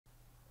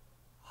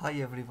Hi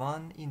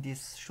everyone, in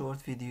this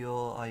short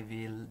video I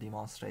will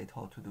demonstrate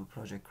how to do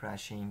project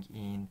crashing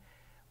in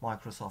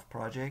Microsoft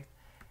Project.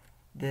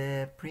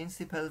 The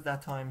principles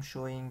that I'm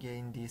showing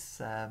in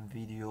this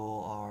video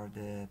are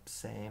the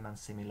same and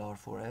similar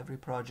for every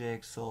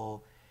project,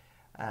 so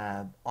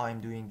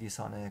I'm doing this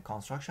on a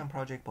construction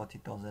project, but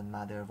it doesn't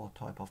matter what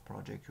type of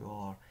project you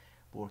are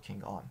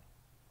working on.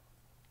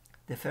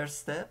 The first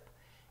step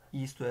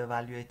is to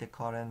evaluate the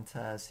current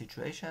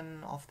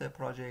situation of the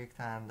project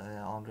and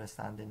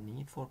understand the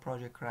need for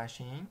project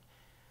crashing.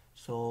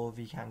 So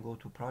we can go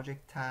to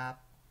project tab,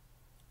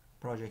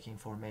 project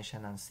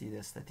information, and see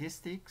the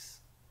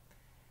statistics.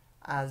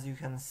 As you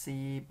can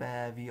see,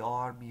 we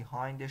are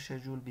behind the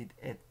schedule with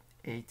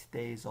 8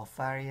 days of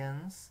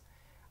variance,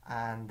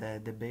 and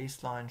the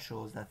baseline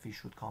shows that we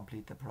should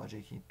complete the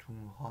project in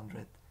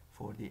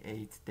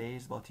 248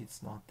 days, but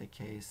it's not the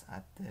case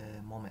at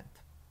the moment.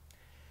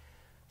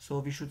 So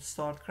we should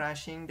start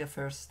crashing. The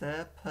first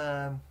step,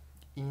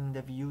 in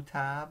the view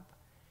tab,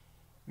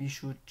 we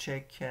should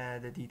check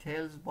the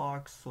details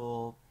box,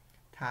 so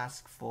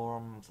task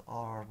forms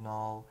are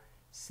now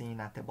seen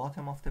at the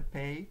bottom of the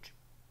page.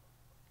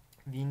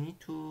 We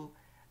need to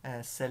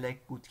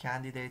select good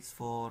candidates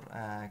for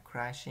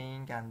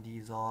crashing, and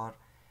these are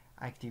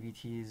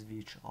activities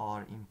which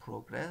are in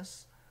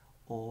progress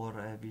or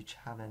which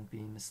haven't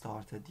been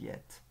started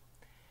yet.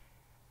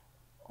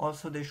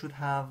 Also, they should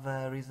have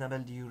reasonable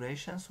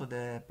duration, so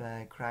the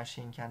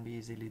crashing can be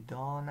easily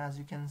done. As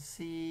you can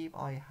see,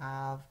 I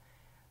have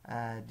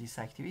this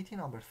activity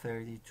number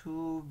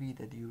 32 with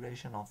a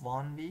duration of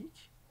 1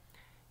 week.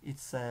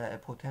 It's a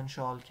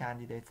potential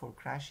candidate for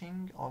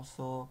crashing.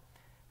 Also,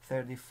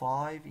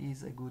 35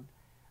 is a good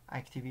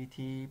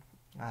activity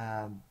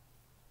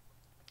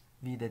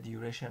with a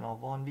duration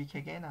of 1 week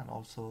again, and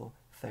also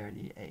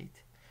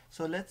 38.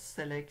 So let's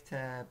select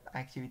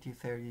activity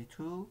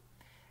 32.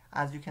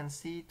 As you can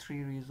see,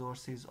 3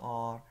 resources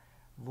are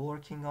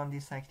working on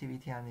this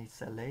activity, and it's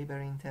a labor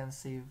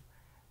intensive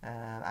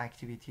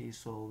activity,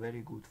 so very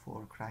good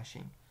for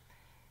crashing.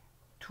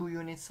 2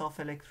 units of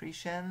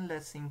electrician,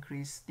 let's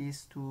increase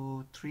this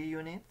to 3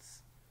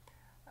 units.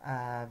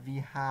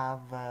 We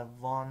have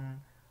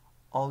 1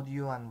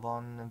 audio and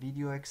 1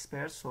 video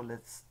expert, so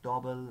let's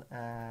double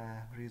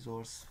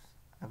resource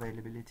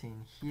availability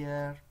in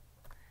here.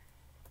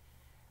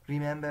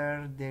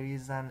 Remember, there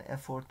is an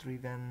effort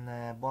driven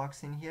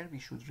box in here. We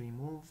should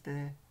remove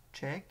the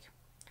check,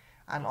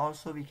 and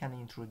also we can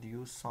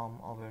introduce some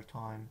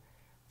overtime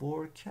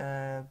work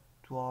to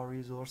our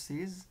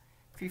resources.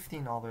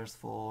 15 hours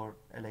for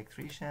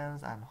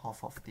electricians and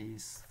half of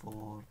this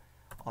for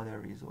other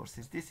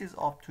resources. This is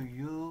up to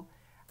you,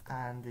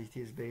 and it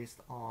is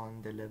based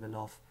on the level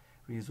of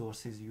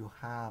resources you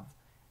have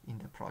in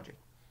the project.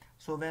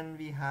 So when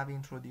we have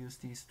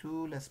introduced these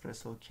two, let's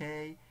press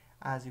OK.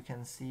 As you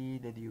can see,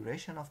 the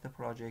duration of the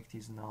project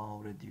is now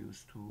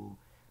reduced to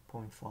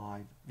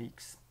 0.5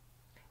 weeks.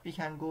 We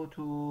can go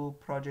to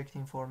project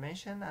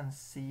information and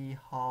see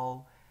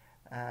how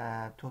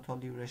total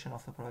duration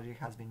of the project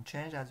has been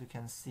changed. As you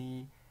can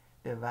see,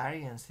 the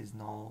variance is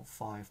now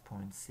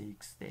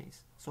 5.6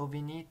 days. So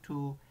we need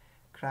to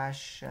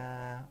crash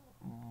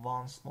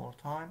once more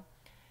time.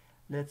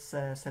 Let's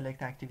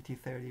select activity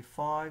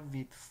 35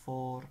 with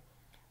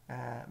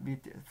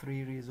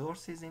 3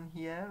 resources in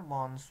here,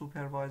 1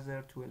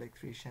 supervisor, 2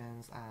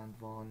 electricians, and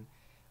 1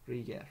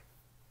 rigger.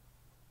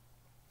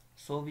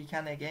 So we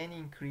can again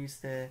increase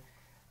the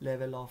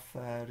level of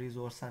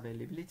resource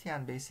availability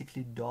and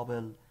basically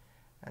double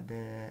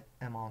the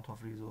amount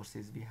of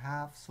resources we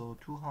have. So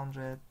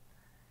 200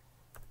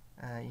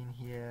 in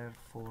here,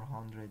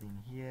 400 in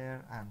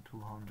here, and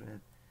 200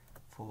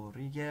 for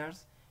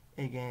riggers.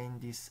 Again,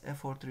 this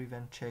effort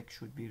driven check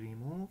should be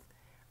removed,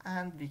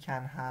 and we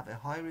can have a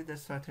hybrid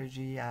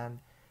strategy and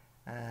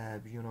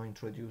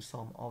introduce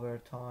some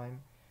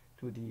overtime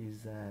to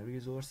these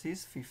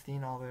resources.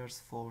 15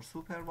 hours for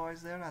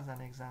supervisor as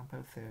an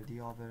example,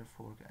 30 hours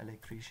for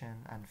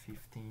electrician, and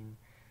 15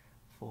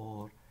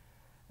 for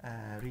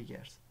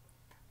riggers.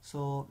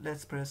 So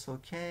let's press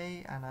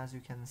OK, and as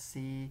you can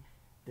see,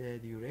 the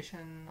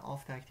duration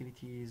of the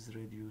activity is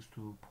reduced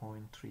to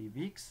 0.3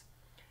 weeks.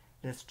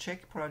 Let's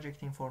check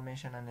project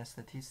information and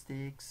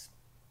statistics.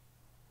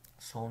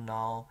 So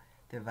now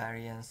the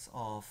variance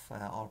of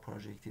our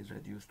project is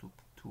reduced to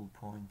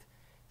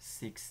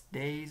 2.6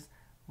 days.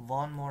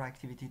 1 more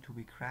activity to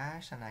be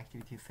crashed, and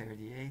activity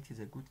 38 is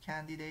a good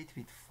candidate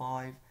with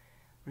 5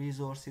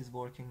 resources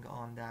working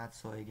on that.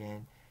 So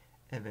again,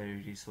 a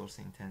very resource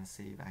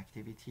intensive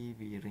activity.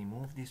 We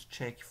remove this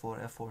check for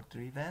effort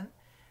driven,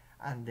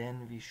 and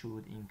then we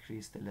should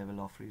increase the level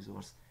of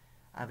resource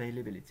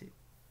availability.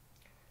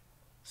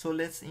 So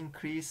let's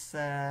increase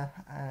the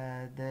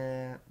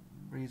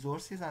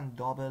resources and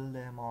double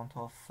the amount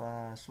of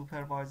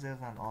supervisors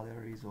and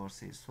other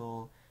resources.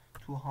 So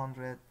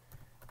 200,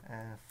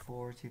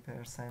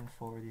 40%,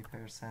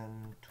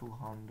 40%,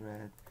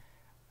 200,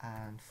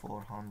 and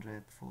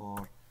 400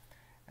 for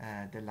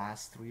the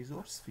last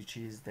resource, which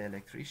is the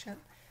electrician.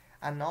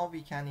 And now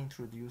we can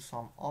introduce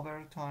some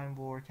overtime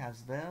work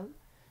as well.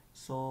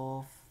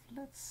 So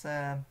let's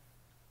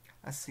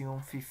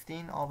assume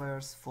 15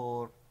 hours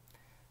for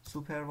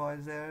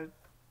supervisor,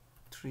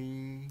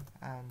 3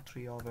 and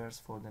 3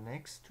 hours for the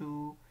next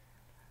two,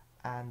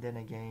 and then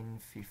again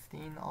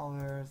 15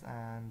 hours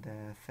and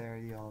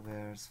 30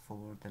 hours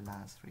for the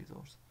last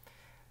resource.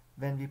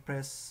 When we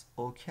press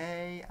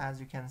OK, as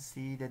you can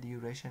see, the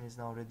duration is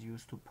now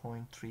reduced to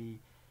 0.3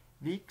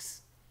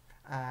 weeks,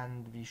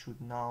 and we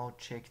should now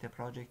check the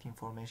project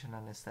information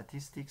and the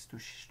statistics to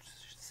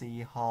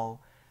see how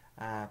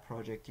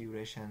project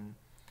duration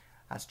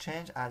has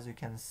changed. As you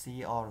can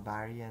see, our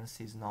variance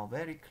is now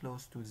very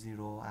close to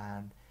 0,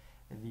 and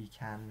we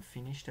can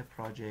finish the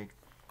project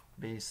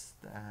based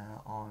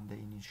on the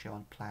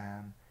initial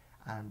plan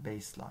and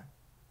baseline.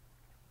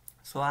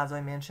 So as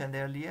I mentioned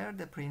earlier,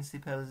 the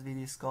principles we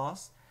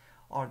discussed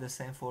are the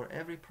same for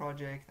every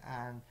project,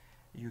 and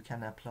you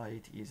can apply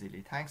it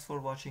easily. Thanks for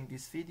watching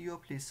this video.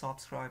 Please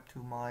subscribe to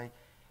my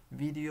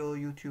video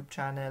YouTube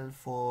channel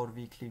for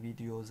weekly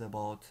videos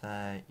about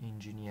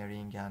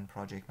engineering and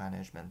project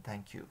management.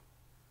 Thank you.